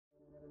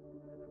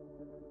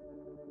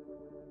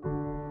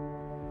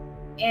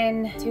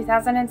In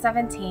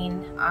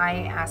 2017,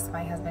 I asked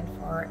my husband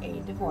for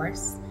a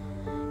divorce,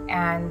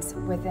 and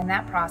within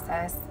that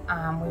process,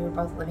 we were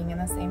both living in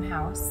the same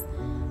house,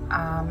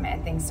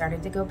 and things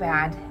started to go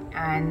bad,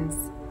 and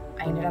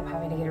I ended up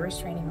having to get a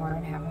restraining order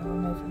and have him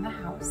removed from the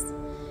house.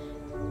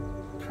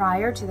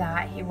 Prior to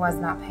that, he was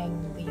not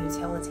paying the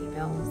utility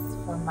bills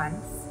for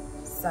months,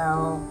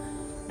 so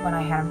when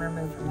I had him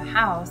removed from the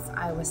house,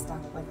 I was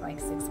stuck with like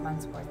 6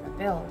 months worth of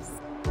bills.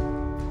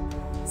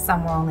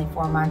 Some were only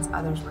 4 months,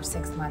 others were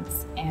 6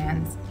 months,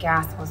 and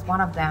gas was one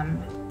of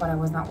them, but I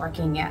was not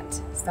working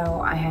yet.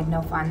 So I had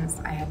no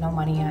funds, I had no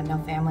money, I had no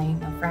family,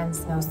 no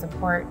friends, no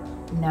support,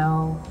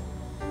 no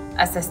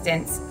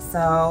assistance.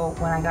 So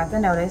when I got the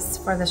notice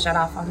for the shut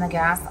off on the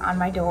gas on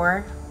my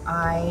door,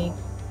 I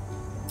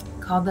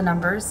called the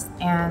numbers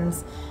and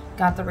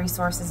got the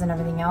resources and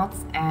everything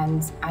else,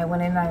 and I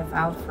went in and I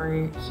filed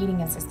for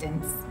heating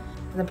assistance.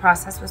 The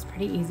process was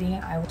pretty easy.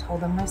 I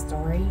told them my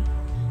story,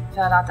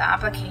 filled out the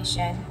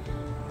application.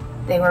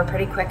 They were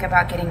pretty quick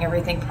about getting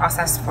everything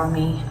processed for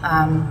me.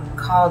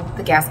 Called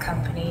the gas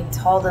company,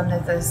 told them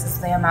that this is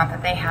the amount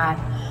that they had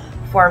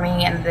for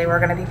me and they were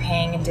going to be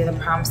paying and do the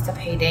promise to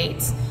pay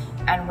dates.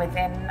 And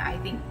within, I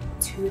think,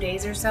 2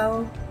 days or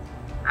so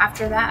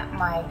after that,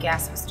 my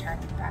gas was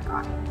turned back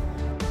on.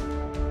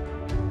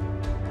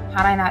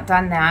 Had I not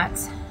done that,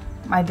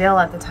 my bill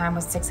at the time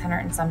was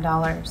 $600 and some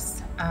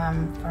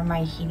for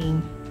my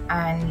heating,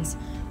 and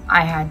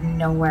I had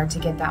nowhere to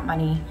get that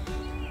money.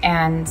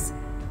 And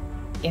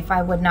if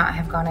I would not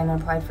have gone in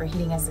and applied for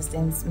heating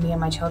assistance, me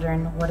and my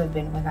children would have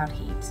been without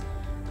heat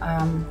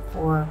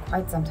for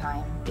quite some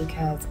time,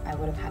 because I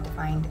would have had to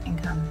find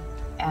income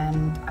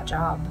and a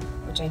job,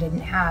 which I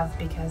didn't have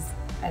because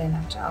I didn't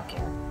have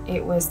childcare.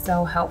 It was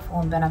so helpful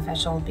and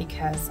beneficial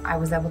because I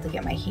was able to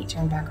get my heat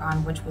turned back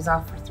on, which was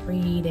off for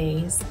 3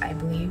 days, I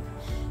believe,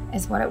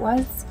 is what it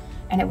was.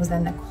 And it was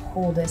in the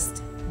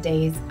coldest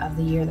days of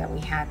the year that we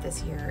had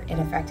this year. It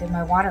affected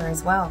my water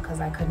as well, because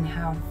I couldn't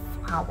have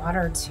hot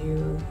water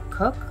to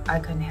cook. I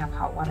couldn't have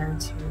hot water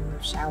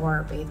to shower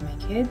or bathe my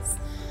kids.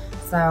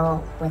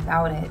 So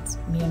without it,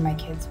 me and my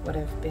kids would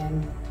have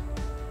been,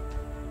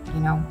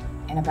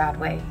 in a bad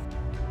way.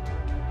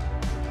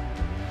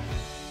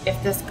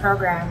 If this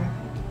program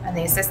and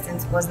the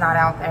assistance was not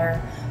out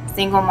there,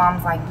 single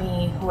moms like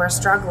me who are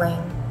struggling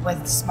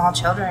with small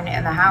children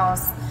in the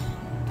house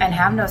and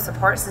have no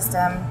support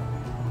system,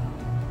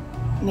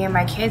 me and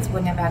my kids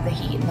wouldn't have had the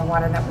heat and the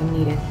water that we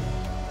needed.